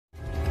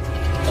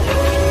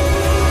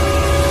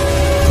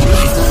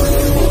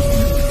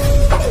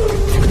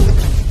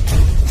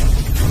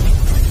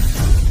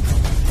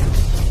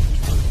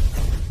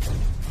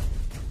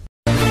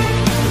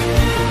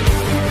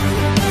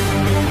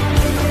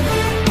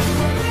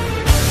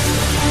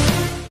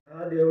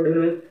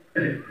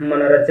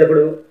మన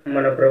రక్షకుడు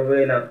మన ప్రభు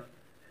అయిన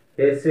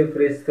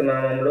యేసుక్రీస్తు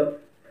నామములో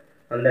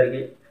అందరికీ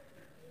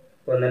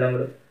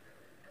వందనములు.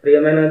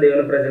 ప్రియమైన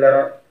దేవుని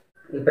ప్రజలారా,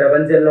 ఈ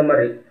ప్రపంచంలో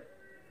మరి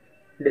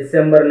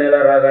డిసెంబర్ నెల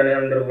రాగానే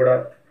అందరూ కూడా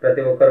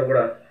ప్రతి ఒక్కరు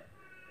కూడా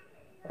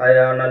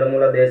ఆయా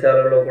నలుమూల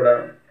దేశాలలో కూడా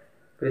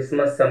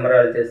క్రిస్మస్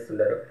సంబరాలు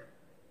చేస్తుంటారు.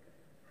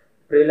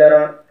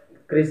 ప్రియులారా,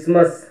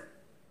 క్రిస్మస్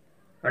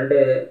అంటే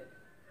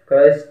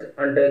క్రైస్ట్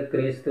అంటే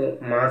క్రీస్తు,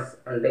 మాస్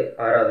అంటే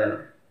ఆరాధన.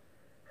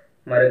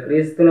 మరి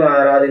క్రీస్తును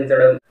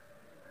ఆరాధించడం.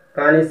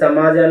 కానీ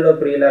సమాజంలో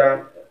ప్రియులరా,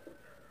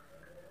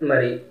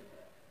 మరి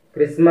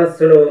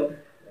క్రిస్మస్లో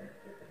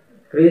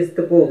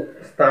క్రీస్తుకు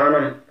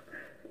స్థానం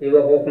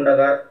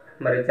ఇవ్వకుండా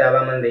మరి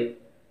చాలామంది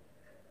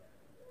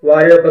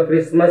వారి యొక్క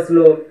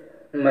క్రిస్మస్లో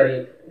మరి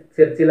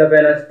చర్చిల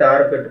పైన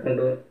స్టార్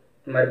పెట్టుకుంటూ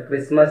మరి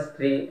క్రిస్మస్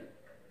ట్రీ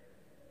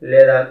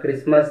లేదా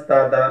క్రిస్మస్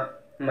తాత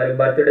మరి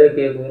బర్త్డే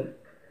కేకు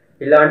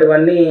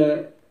ఇలాంటివన్నీ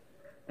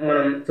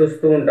మనం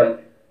చూస్తూ ఉంటాం.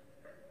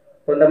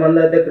 కొంతమంది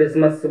అయితే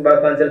క్రిస్మస్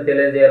శుభాకాంక్షలు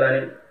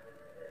తెలియజేయాలని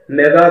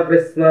mega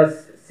Christmas,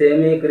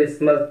 semi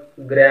Christmas,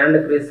 grand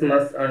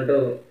Christmas అంటూ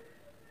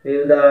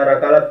వివిధ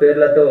రకాల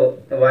పేర్లతో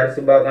వారి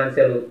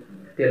శుభాకాంక్షలు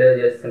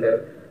తెలియజేస్తుంటారు.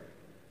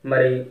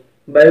 మరి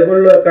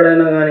బైబిల్లో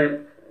ఎక్కడైనా కానీ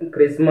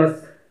క్రిస్మస్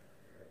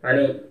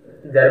అని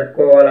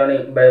జరుపుకోవాలని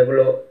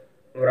బైబిల్లో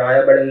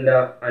వ్రాయబడిందా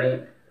అని,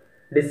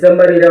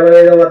 డిసెంబర్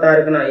 25వ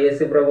తారీఖున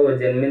యేసు ప్రభువు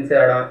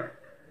జన్మించాడా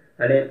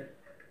అని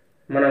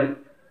మనం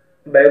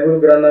బైబిల్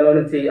గ్రంథంలో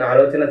నుంచి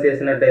ఆలోచన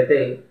చేసినట్టయితే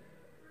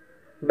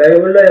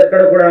బైబిల్లో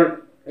ఎక్కడ కూడా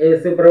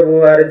యేసు ప్రభు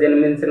వారు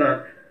జన్మించిన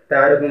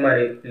తారీఖు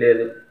మరి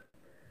లేదు.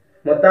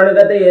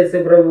 మొత్తానికైతే యేసు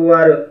ప్రభు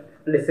వారు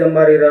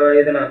డిసెంబర్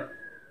 25న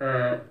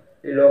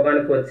ఈ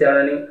లోకానికి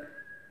వచ్చాడని,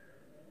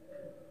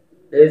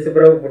 యేసు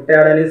ప్రభు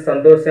పుట్టాడని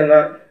సంతోషంగా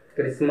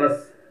క్రిస్మస్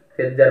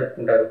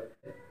జరుపుకుంటారు.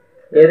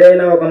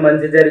 ఏదైనా ఒక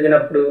మంచి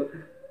జరిగినప్పుడు,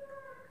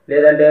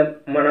 లేదంటే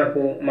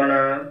మన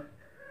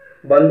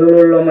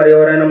బంధువులలో మరి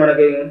ఎవరైనా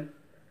మనకి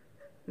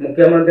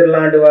ముఖ్యమంత్రి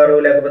లాంటి వారు,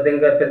 లేకపోతే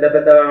ఇంకా పెద్ద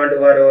పెద్ద లాంటి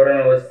వారు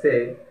ఎవరైనా వస్తే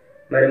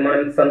మరి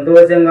మనం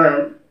సంతోషంగా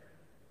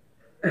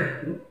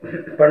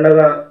పండగ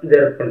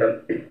జరుపుకుంటాం.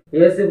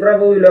 యేసు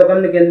ప్రభు ఈ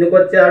లోకానికి ఎందుకు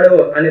వచ్చాడో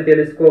అని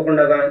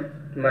తెలుసుకోకుండా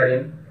మరి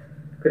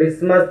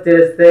క్రిస్మస్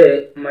చేస్తే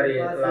మరి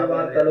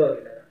వార్తలు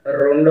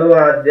 2వ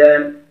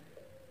అధ్యాయం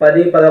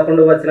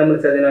 10-11 వచనములు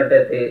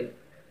చదివినట్టయితే,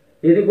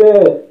 ఇదిగో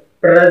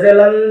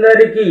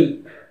ప్రజలందరికీ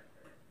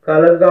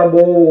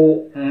కలగబో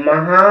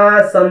మహా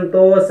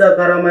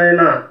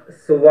సంతోషకరమైన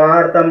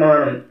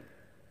సువార్తమానం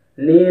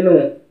నేను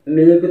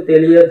మీకు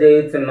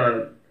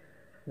తెలియజేయుచున్నాను.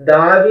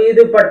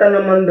 దావీదు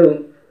పట్టణమందు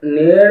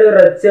నేడు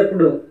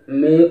రక్షకుడు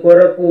మీ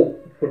కొరకు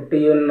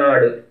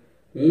పుట్టియున్నాడు.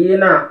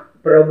 ఈయన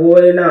ప్రభు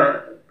అయిన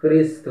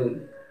క్రీస్తు.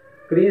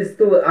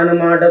 క్రీస్తు అనే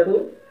మాటకు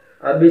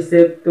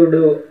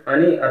అభిషేక్తుడు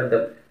అని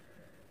అర్థం.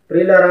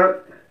 ప్రియులారా,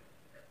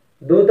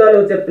 దూతలు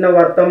చెప్పిన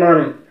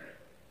వర్తమానం,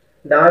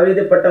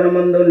 దావీదు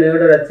పట్టణమందు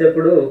నేడు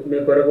రక్షకుడు మీ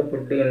కొరకు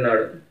పుట్టి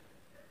ఉన్నాడు.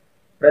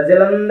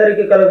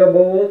 ప్రజలందరికీ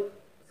కలగబోవు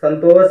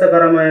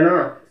సంతోషకరమైన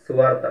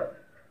సువార్త.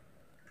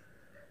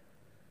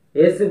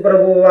 యేసు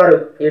ప్రభువు వారు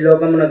ఈ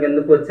లోకమునకు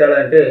ఎందుకు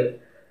వచ్చాడంటే,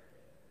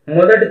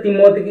 మొదటి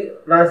తిమోతికి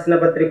రాసిన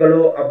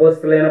పత్రికలో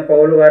అపోస్తులైన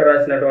పౌలు గారు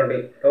రాసినటువంటి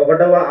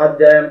 1వ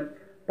అధ్యాయం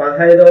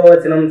 15వ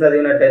వచనం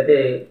చదివినట్టయితే,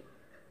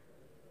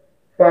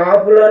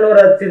 పాపులను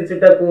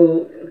రక్షించుటకు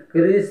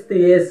క్రీస్తు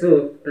యేసు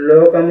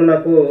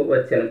లోకమునకు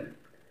వచ్చెను.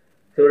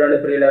 చూడండి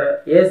ప్రియులారా,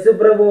 యేసు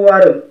ప్రభు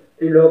వారు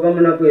ఈ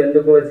లోకమునకు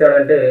ఎందుకు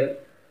వచ్చాడంటే,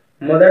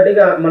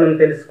 మొదటిగా మనం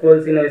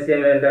తెలుసుకోవాల్సిన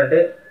విషయం ఏంటంటే,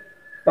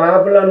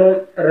 పాపులను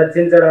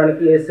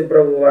రక్షించడానికి యేసు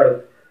ప్రభు వారు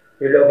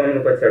ఈ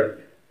లోకంలోకి వచ్చాడు.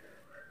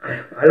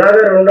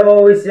 అలాగే రెండవ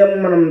విషయం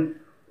మనం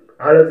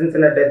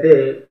ఆలోచించినట్టయితే,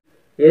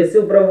 యేసు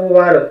ప్రభు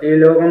వారు ఈ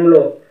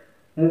లోకంలో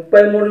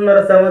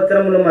 33.5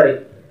 సంవత్సరములు మరి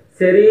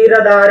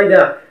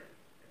శరీరధారిగా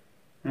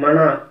మన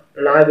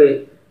లాగే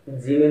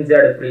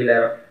జీవించాడు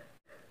ప్రియులారా.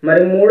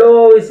 మరి మూడవ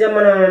విషయం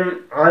మనం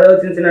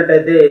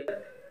ఆలోచించినట్టయితే,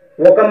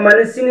 ఒక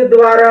మనిషిని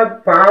ద్వారా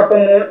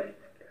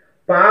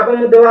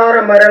పాపము ద్వారా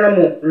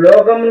మరణము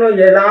లోకమును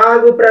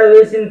ఎలాగూ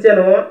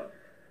ప్రవేశించెనో,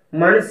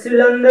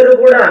 మనుషులందరూ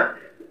కూడా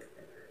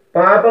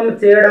పాపము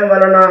చేయడం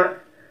వలన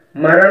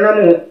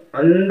మరణము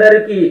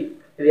అందరికీ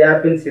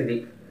వ్యాపించింది.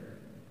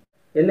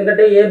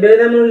 ఎందుకంటే ఏ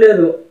భేదము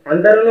లేదు,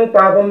 అందరూ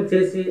పాపం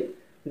చేసి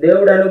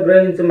దేవుడు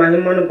అనుగ్రహించి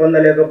మహిమను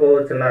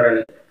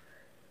పొందలేకపోతున్నారని.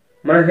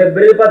 మన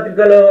హెబ్రీ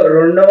పత్రికలో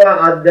 2వ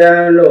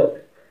అధ్యాయంలో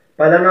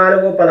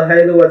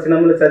 14-15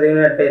 వచనములు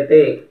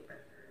చదివినట్టయితే,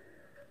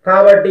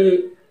 కాబట్టి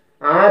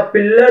ఆ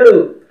పిల్లలు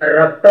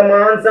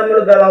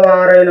రక్తమాంసములు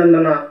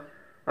గలవారైనందున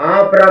ఆ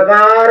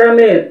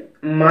ప్రకారమే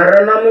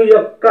మరణము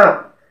యొక్క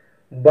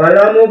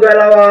బలము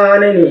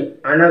గలవానిని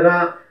అనగా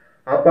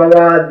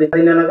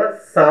అపవాదినగా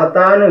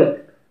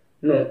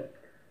సాతానును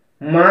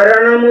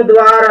మరణము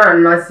ద్వారా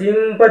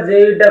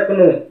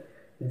నశింపజేయుటకును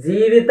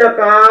జీవిత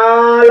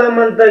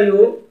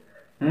కాలమంతయు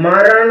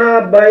మరణ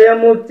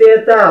భయము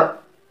చేత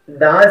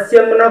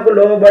దాస్యమునకు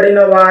లోబడిన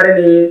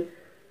వారిని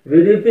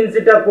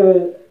విడిపించుటకు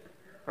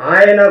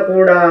ఆయన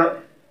కూడా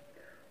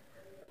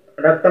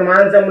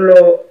రక్తమాంసంలో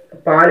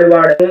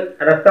పాలివాడు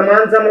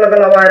రక్తమాంసములు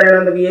గల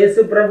వారైనందుకు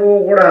యేసు ప్రభువు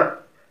కూడా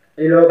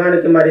ఈ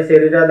లోకానికి మరి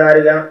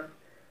శరీరధారిగా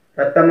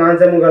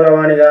రక్తమాంసము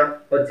గలవానిగా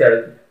వచ్చాడు.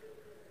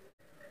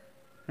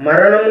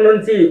 మరణం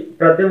నుంచి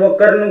ప్రతి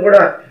ఒక్కరిని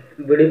కూడా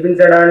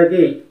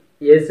విడిపించడానికి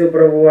యేసు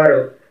ప్రభు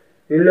వారు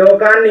ఈ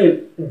లోకాన్ని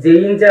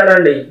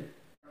జయించాడండి.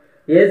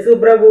 యేసు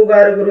ప్రభు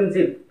గారి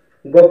గురించి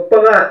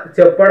గొప్పగా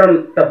చెప్పడం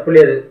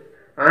తప్పులేదు,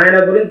 ఆయన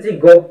గురించి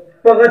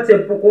గొప్పగా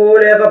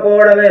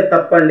చెప్పుకోలేకపోవడమే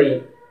తప్పండి.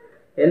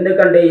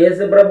 ఎందుకంటే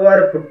యేసు ప్రభు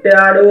వారు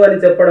పుట్టాడు అని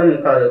చెప్పడం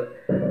కాదు,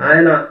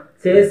 ఆయన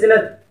చేసిన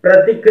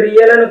ప్రతి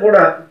క్రియలను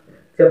కూడా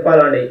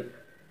చెప్పాలండి.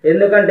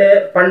 ఎందుకంటే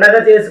పండగ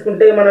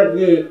చేసుకుంటే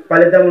మనకి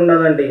ఫలితం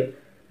ఉండదండి.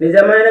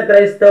 నిజమైన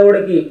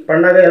క్రైస్తవుడికి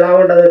పండగ ఎలా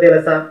ఉంటుందో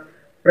తెలుసా?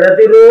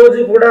 ప్రతిరోజు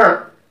కూడా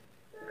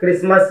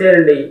క్రిస్మస్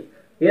చేయండి.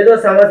 ఏదో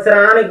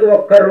సంవత్సరానికి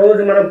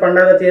ఒక్కరోజు మనం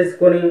పండగ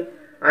చేసుకొని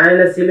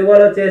ఆయన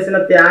సిలువలో చేసిన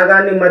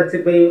త్యాగాన్ని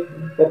మర్చిపోయి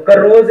ఒక్క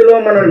రోజులో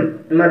మనం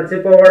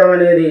మర్చిపోవడం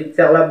అనేది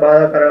చాలా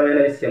బాధాకరమైన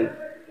విషయం.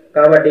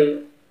 కాబట్టి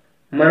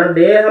మన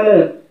దేహము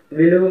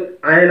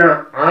ఆయన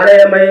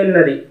ఆలయమై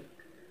ఉన్నది.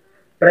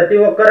 ప్రతి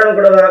ఒక్కరం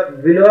కూడా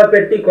విలువ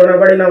పెట్టి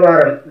కొనబడిన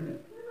వారం.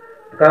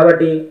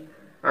 కాబట్టి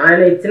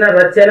ఆయన ఇచ్చిన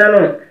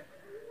రచనను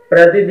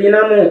ప్రతి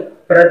దినము,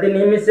 ప్రతి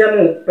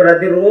నిమిషము,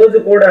 ప్రతిరోజు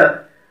కూడా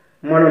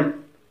మనం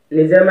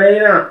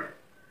నిజమైన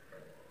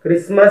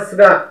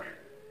క్రిస్మస్గా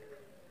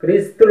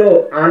క్రీస్తులో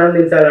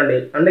ఆనందించాలండి.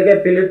 అందుకే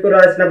ఫిలిప్పు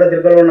రాసిన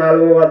పత్రికలో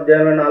 4వ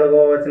అధ్యాయంలో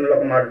 4వ వచనంలో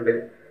ఒక మాట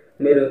ఉంటుంది,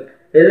 మీరు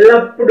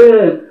ఎల్లప్పుడూ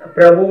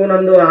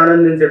ప్రభువునందు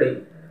ఆనందించడి,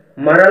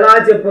 మరలా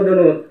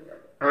చెప్పుదును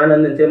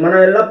ఆనందించే. మనం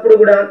ఎల్లప్పుడూ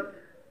కూడా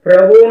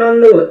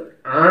ప్రభువునందు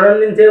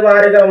ఆనందించే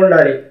వారిగా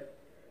ఉండాలి.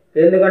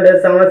 ఎందుకంటే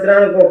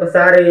సంవత్సరానికి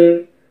ఒకసారి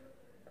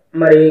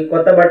మరి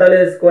కొత్త బట్టలు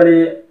వేసుకొని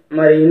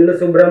మరి ఇల్లు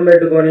శుభ్రం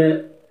పెట్టుకొని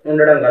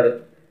ఉండడం కాదు.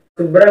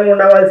 శుభ్రంగా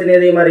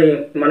ఉండవలసినది మరి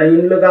మన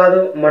ఇల్లు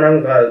కాదు, మనం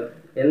కాదు.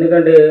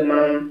 ఎందుకంటే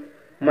మనం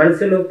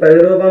మనుషులు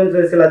ప్రతిరూపం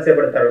చూసి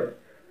లక్ష్యపెడతారు.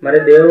 మరి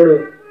దేవుడు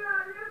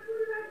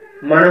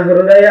మన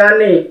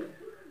హృదయాన్ని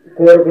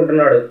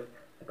కోరుకుంటున్నాడు.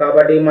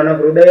 కాబట్టి మన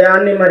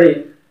హృదయాన్ని మరి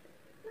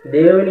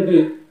దేవునికి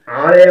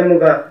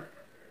ఆలయముగా,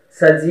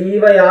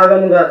 సజీవ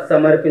యాగముగా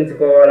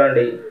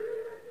సమర్పించుకోవాలండి.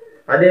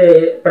 అదే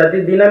ప్రతి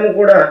దినము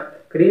కూడా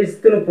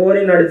క్రీస్తును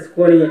పోలి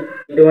నడుచుకొని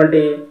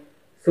ఇటువంటి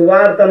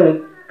సువార్తను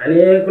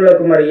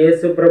అనేకులకు మరి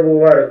యేసు ప్రభు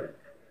వారు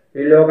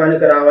ఈ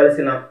లోకానికి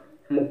రావాల్సిన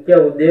ముఖ్య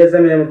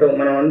ఉద్దేశం ఏమిటో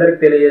మనం అందరికి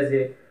తెలియజేసి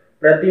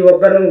ప్రతి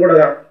ఒక్కరిని కూడా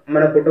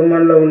మన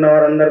కుటుంబంలో ఉన్న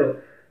వారందరూ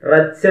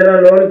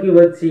రక్షణలోనికి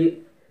వచ్చి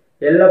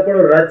ఎల్లప్పుడూ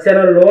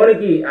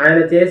రక్షణలోనికి ఆయన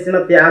చేసిన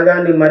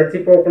త్యాగాన్ని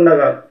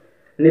మర్చిపోకుండా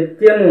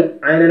నిత్యము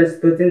ఆయనను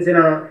స్తుతించిన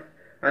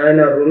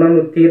ఆయన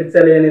రుణము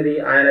తీర్చలేనిది,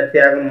 ఆయన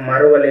త్యాగం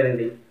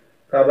మరువలేనిది.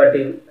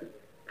 కాబట్టి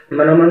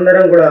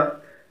మనమందరం కూడా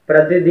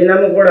ప్రతి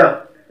దినము కూడా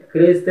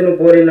క్రీస్తును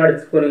పోలి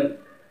నడుచుకుని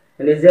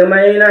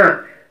నిజమైన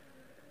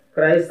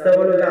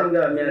క్రైస్తవులుగా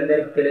మీ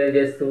అందరికి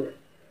తెలియజేస్తూ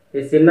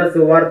ఈ చిన్న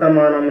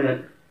సువార్తమానమును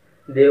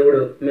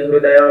దేవుడు మీ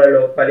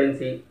హృదయాలలో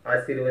ఫలించి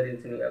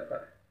ఆశీర్వదించును గాక.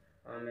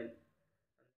 ఆమేన్.